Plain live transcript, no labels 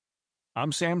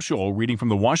I'm Sam Scholl reading from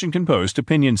the Washington Post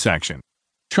opinion section.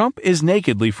 Trump is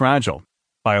Nakedly Fragile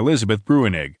by Elizabeth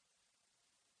Bruenig.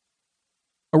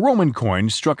 A Roman coin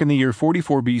struck in the year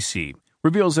 44 BC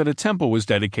reveals that a temple was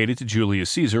dedicated to Julius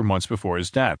Caesar months before his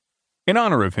death, in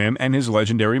honor of him and his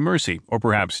legendary mercy, or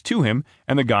perhaps to him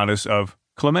and the goddess of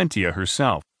Clementia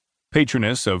herself,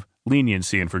 patroness of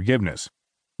leniency and forgiveness.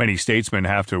 Many statesmen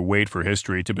have to wait for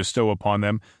history to bestow upon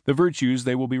them the virtues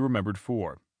they will be remembered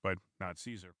for, but not Caesar.